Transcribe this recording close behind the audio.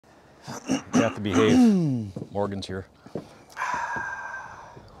You have to behave. Morgan's here.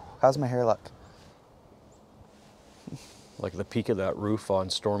 How's my hair look? Like the peak of that roof on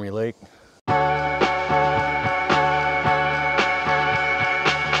Stormy Lake. I'm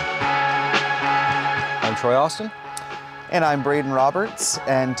Troy Austen. And I'm Braden Roberts,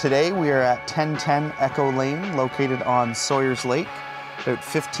 and today we are at 1010 Echo Lane, located on Soyers Lake, about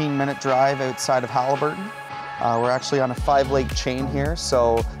 15-minute drive outside of Haliburton. We're actually on a 5-lake chain here,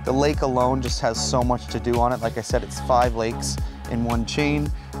 so the lake alone just has so much to do on it. Like I said, it's 5 lakes in one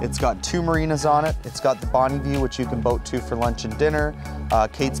chain. It's got 2 marinas on it. It's got the Bonnie View, which you can boat to for lunch and dinner.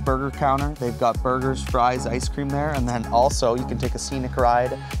 Kate's Burger Counter. They've got burgers, fries, ice cream there. And then also you can take a scenic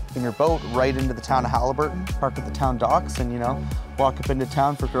ride in your boat right into the town of Haliburton, park at the town docks, and walk up into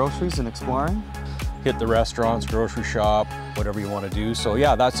town for groceries and exploring. Hit the restaurants, grocery shop, whatever you want to do. So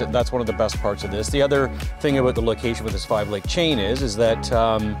yeah, that's it. That's one of the best parts of this. The other thing about the location with this 5-lake chain is that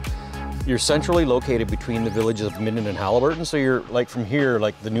you're centrally located between the villages of Minden and Haliburton. So you're like from here,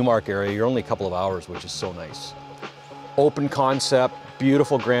 like the Newmark area, you're only a couple of hours, which is so nice. Open concept,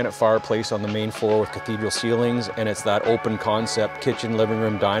 beautiful granite fireplace on the main floor with cathedral ceilings, and it's that open concept kitchen, living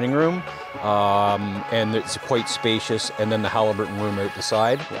room, dining room, and it's quite spacious. And then the Haliburton room out the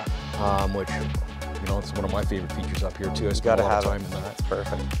side, which it's one of my favorite features up here too. I spent a lot of time in that. It's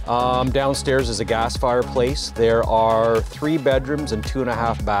perfect. Downstairs is a gas fireplace. There are 3 bedrooms and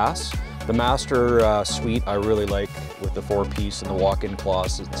 2.5 baths. The master suite I really like with the 4-piece and the walk-in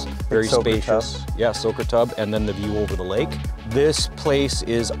closet. It's very spacious. Tub. Yeah, soaker tub, and then the view over the lake. This place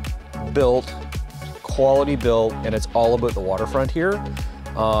is built, quality built, and it's all about the waterfront here.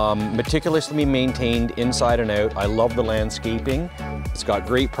 Meticulously maintained inside and out. I love the landscaping. It's got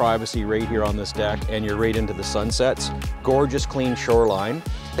great privacy right here on this deck, and you're right into the sunsets. Gorgeous, clean shoreline.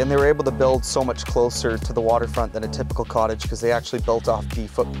 And they were able to build so much closer to the waterfront than a typical cottage because they actually built off the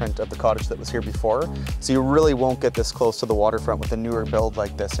footprint of the cottage that was here before. So you really won't get this close to the waterfront with a newer build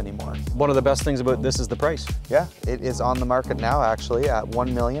like this anymore. One of the best things about this is the price. Yeah, it is on the market now actually at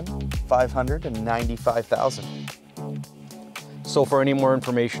 $1,595,000. So for any more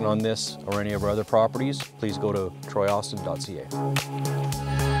information on this or any of our other properties, please go to troyaustin.ca.